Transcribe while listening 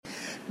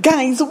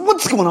Guys,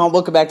 what's going on?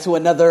 Welcome back to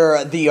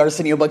another The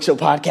Arsenio Buck Show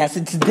podcast.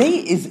 And today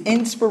is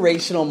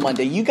Inspirational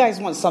Monday. You guys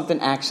want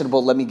something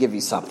actionable? Let me give you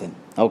something,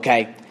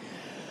 okay?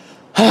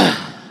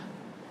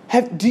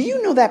 Do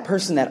you know that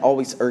person that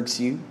always irks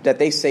you? That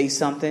they say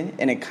something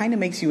and it kind of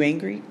makes you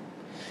angry?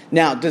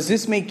 Now, does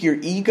this make your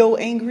ego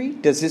angry?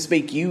 Does this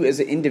make you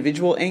as an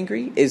individual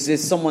angry? Is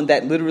this someone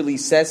that literally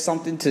says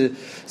something to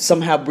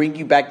somehow bring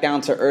you back down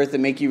to earth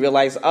and make you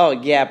realize, oh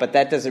yeah, but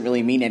that doesn't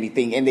really mean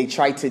anything, and they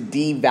try to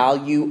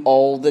devalue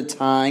all the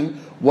time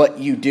what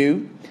you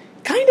do?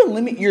 Kind of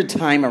limit your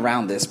time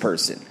around this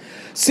person.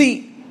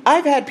 See,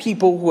 I've had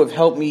people who have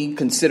helped me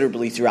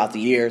considerably throughout the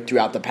year,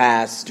 throughout the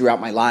past,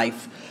 throughout my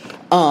life.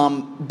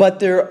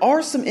 But there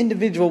are some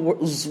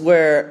individuals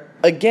where,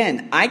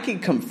 again, I can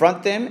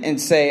confront them and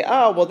say,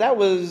 oh, well, that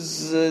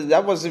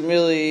wasn't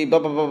really blah,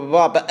 blah, blah, blah,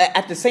 blah. But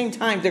at the same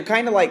time, they're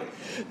kind of like,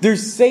 they're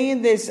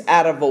saying this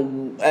out of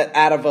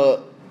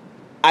a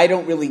I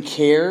don't really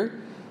care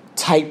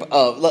type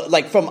of,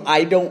 like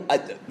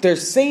they're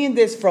saying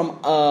this from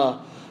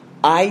a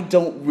I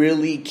don't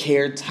really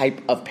care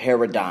type of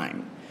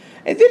paradigm.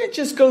 And then it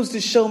just goes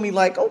to show me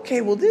like,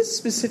 okay, well, this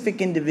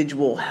specific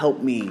individual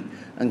helped me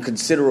a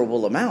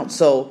considerable amount.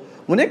 So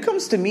when it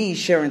comes to me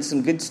sharing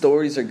some good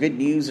stories or good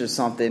news or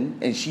something,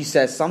 and she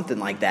says something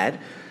like that,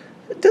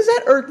 does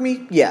that irk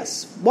me?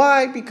 Yes.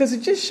 Why? Because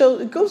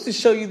it goes to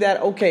show you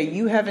that, okay,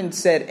 you haven't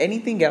said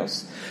anything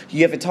else.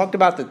 You haven't talked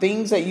about the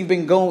things that you've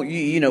been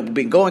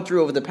going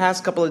through over the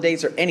past couple of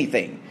days or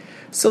anything.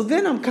 So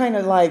then I'm kind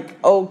of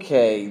like,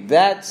 okay,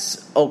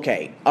 that's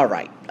okay. All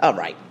right.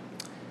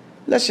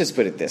 Let's just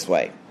put it this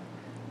way.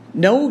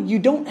 No, you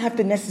don't have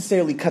to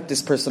necessarily cut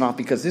this person off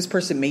because this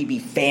person may be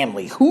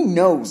family. Who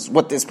knows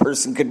what this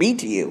person could be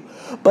to you?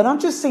 But I'm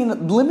just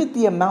saying limit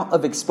the amount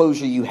of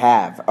exposure you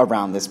have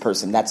around this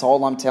person. That's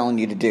all I'm telling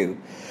you to do.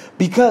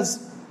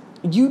 Because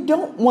you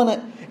don't want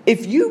to,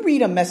 if you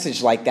read a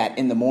message like that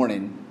in the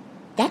morning,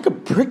 that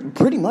could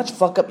pretty much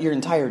fuck up your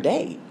entire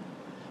day.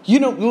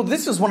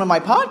 This is one of my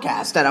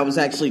podcasts that I was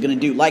actually going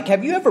to do. Like,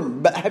 have you ever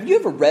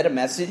read a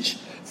message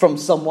from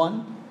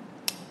someone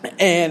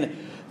and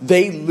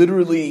they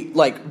literally,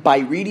 like, by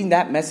reading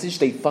that message,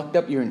 they fucked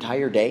up your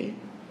entire day?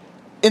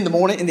 In the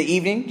morning, in the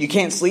evening, you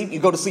can't sleep, you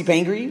go to sleep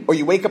angry, or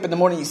you wake up in the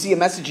morning, you see a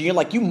message, and you're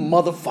like, you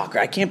motherfucker,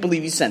 I can't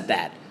believe you sent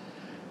that.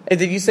 And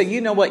then you say, you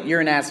know what,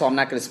 you're an asshole, I'm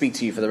not going to speak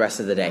to you for the rest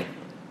of the day.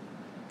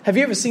 Have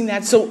you ever seen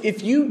that? So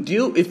if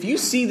you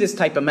see this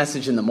type of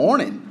message in the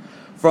morning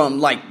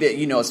from, like,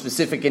 a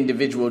specific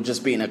individual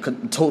just being a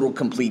total,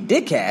 complete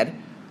dickhead,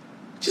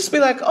 just be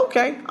like,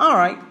 okay, all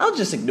right, I'll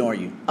just ignore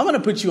you. I'm going to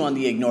put you on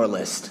the ignore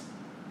list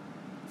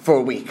for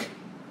a week.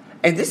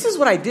 And this is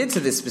what I did to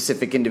this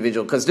specific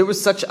individual because there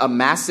was such a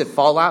massive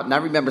fallout. And I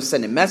remember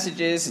sending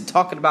messages and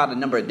talking about a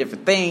number of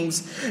different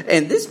things.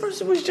 And this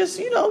person was just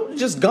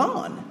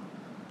gone.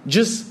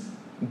 Just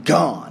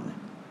gone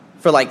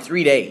for like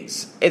 3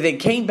 days. And then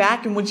came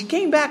back. And when she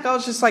came back, I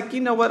was just like,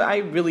 you know what? I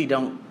really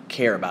don't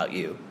care about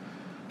you.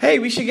 Hey,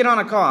 we should get on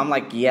a call. I'm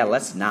like, yeah,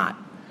 let's not.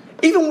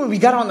 Even when we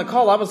got on the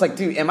call, I was like,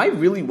 dude, am I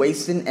really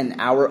wasting an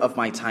hour of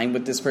my time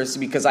with this person?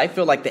 Because I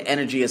feel like the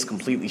energy has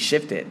completely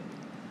shifted.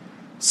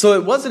 So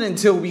it wasn't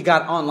until we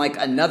got on like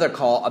another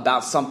call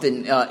about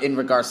something in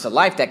regards to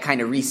life that kind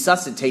of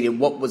resuscitated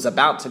what was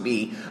about to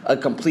be a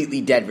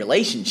completely dead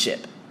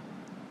relationship.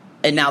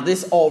 And now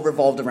this all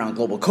revolved around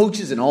global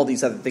coaches and all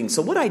these other things.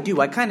 So what I do,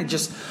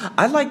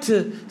 I like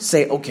to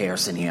say, okay,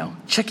 Arsenio,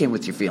 check in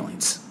with your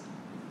feelings.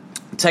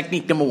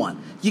 Technique number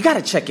 1, you got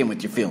to check in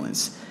with your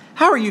feelings.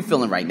 How are you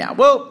feeling right now?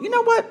 Well, you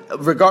know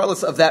what?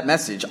 Regardless of that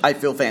message, I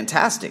feel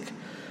fantastic.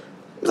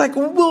 Like,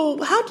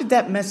 well, how did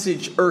that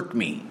message irk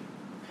me?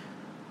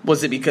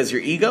 Was it because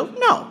your ego?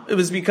 No. It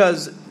was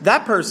because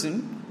that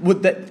person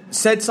that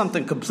said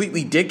something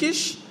completely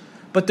dickish,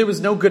 but there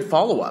was no good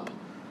follow-up.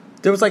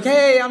 There was like,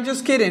 hey, I'm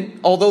just kidding,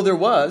 although there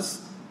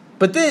was.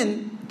 But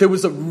then there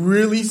was a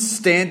really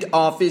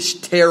standoffish,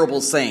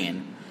 terrible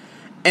saying.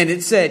 And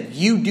it said,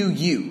 you do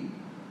you.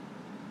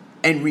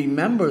 And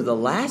remember, the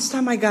last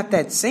time I got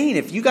that saying,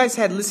 if you guys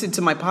had listened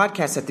to my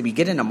podcast at the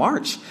beginning of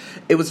March,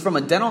 it was from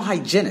a dental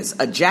hygienist,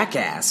 a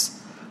jackass,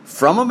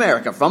 from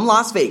America, from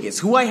Las Vegas,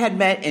 who I had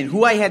met and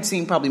who I had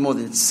seen probably more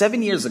than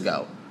 7 years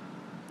ago.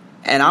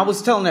 And I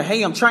was telling her,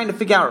 hey, I'm trying to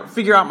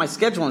figure out my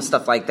schedule and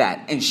stuff like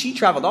that. And she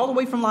traveled all the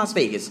way from Las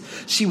Vegas.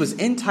 She was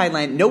in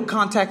Thailand, no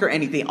contact or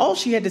anything. All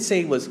she had to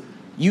say was,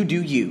 you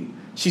do you.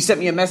 She sent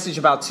me a message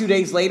about 2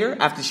 days later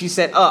after she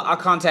said, I'll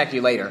contact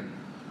you later.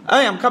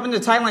 Hey, I'm coming to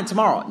Thailand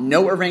tomorrow.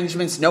 No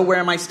arrangements, no where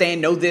am I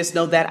staying, no this,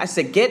 no that. I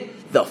said,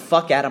 get the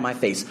fuck out of my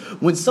face.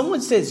 When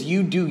someone says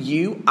you do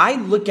you, I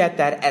look at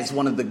that as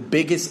one of the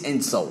biggest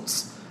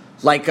insults.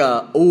 Like,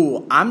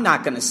 I'm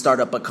not going to start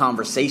up a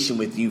conversation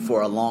with you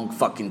for a long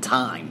fucking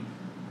time.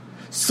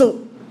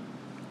 So,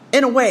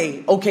 in a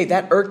way, okay,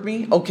 that irked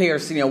me. Okay,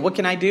 Arsenio, what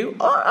can I do?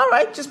 All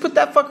right, just put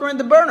that fucker in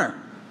the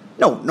burner.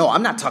 No,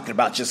 I'm not talking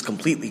about just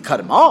completely cut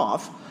him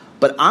off.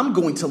 But I'm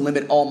going to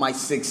limit all my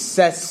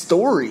success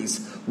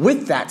stories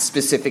with that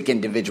specific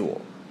individual.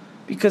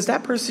 Because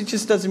that person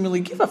just doesn't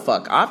really give a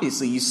fuck.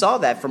 Obviously, you saw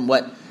that from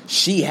what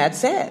she had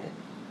said.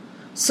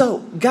 So,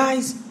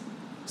 guys,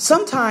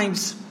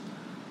 sometimes,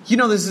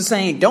 there's a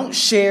saying, don't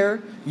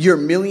share your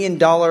 $1 million,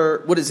 your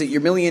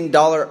 $1 million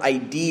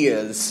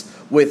ideas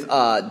with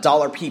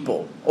dollar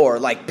people or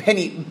like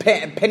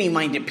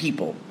penny-minded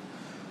people.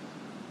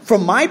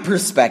 From my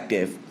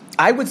perspective,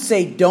 I would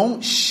say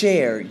don't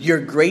share your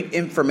great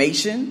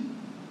information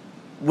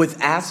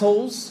with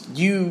assholes.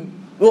 I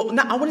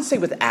wouldn't say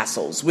with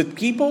assholes, with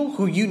people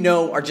who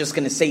are just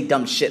going to say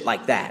dumb shit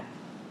like that.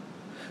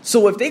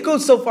 So if they go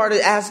so far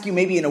to ask you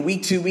maybe in a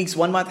week, 2 weeks,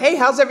 1 month, hey,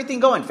 how's everything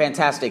going?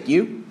 Fantastic.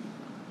 You?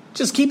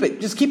 Just keep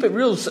it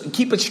real,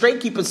 keep it straight,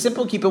 keep it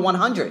simple, keep it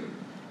 100.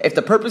 If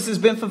the purpose has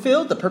been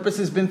fulfilled, the purpose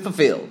has been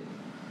fulfilled.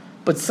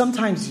 But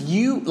sometimes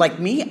you, like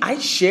me, I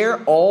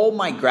share all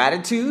my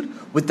gratitude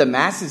with the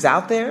masses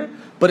out there,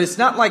 but it's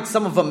not like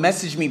some of them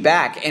message me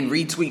back and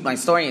retweet my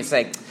story and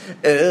say,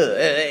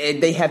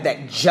 and they have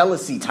that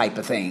jealousy type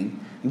of thing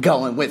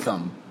going with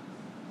them.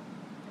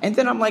 And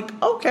then I'm like,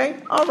 okay,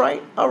 all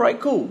right,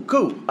 cool.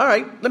 All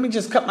right, let me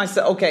just cut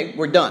myself. Okay,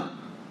 we're done.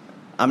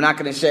 I'm not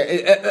going to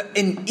share.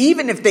 And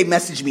even if they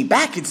message me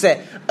back and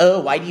say,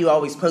 oh, why do you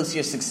always post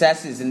your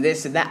successes and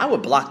this and that? I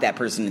would block that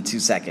person in 2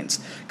 seconds.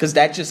 Because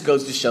that just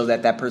goes to show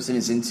that that person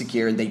is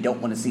insecure and they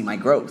don't want to see my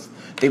growth.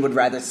 They would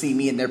rather see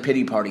me in their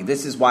pity party.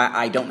 This is why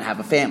I don't have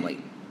a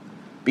family.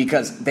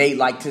 Because they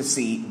like to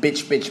see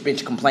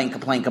bitch,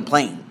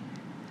 complain.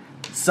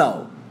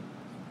 So,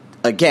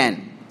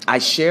 again, I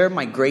share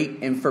my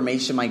great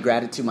information, my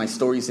gratitude, my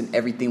stories and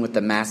everything with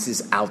the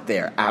masses out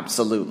there.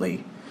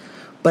 Absolutely.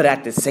 But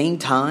at the same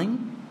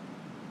time,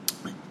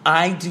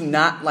 I do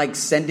not like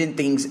sending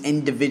things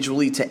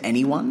individually to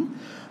anyone.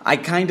 I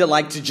kind of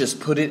like to just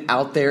put it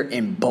out there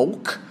in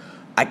bulk.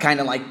 I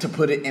kind of like to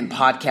put it in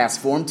podcast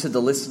form to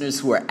the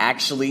listeners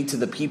to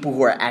the people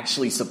who are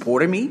actually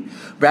supporting me,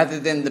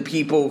 rather than the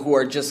people who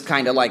are just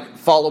kind of like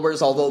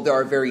followers, although there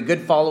are very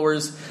good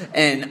followers.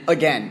 And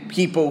again,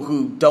 people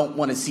who don't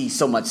want to see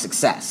so much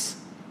success.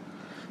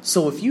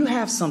 So if you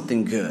have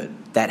something good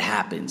that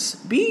happens,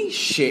 be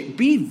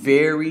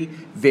very,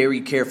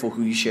 very careful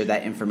who you share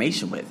that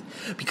information with.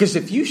 Because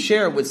if you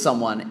share it with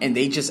someone and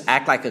they just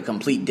act like a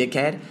complete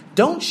dickhead,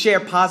 don't share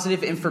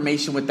positive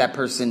information with that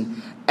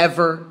person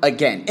ever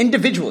again,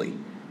 individually.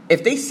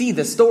 If they see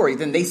the story,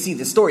 then they see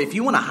the story. If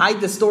you want to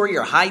hide the story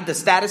or hide the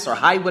status or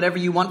hide whatever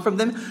you want from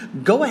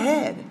them, go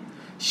ahead.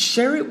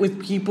 Share it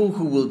with people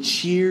who will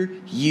cheer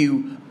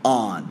you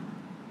on.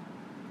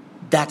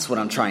 That's what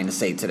I'm trying to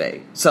say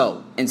today.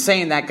 So, in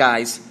saying that,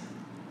 guys,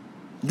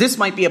 this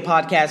might be a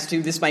podcast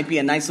too. This might be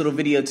a nice little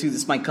video too.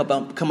 This might come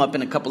up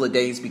in a couple of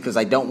days because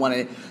I don't want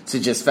it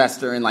to just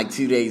fester in like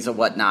 2 days or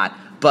whatnot.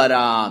 But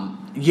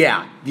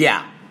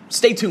yeah.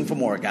 Stay tuned for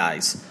more,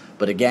 guys.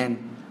 But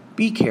again,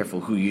 be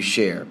careful who you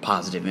share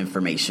positive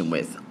information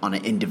with on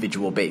an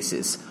individual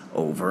basis.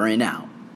 Over and out.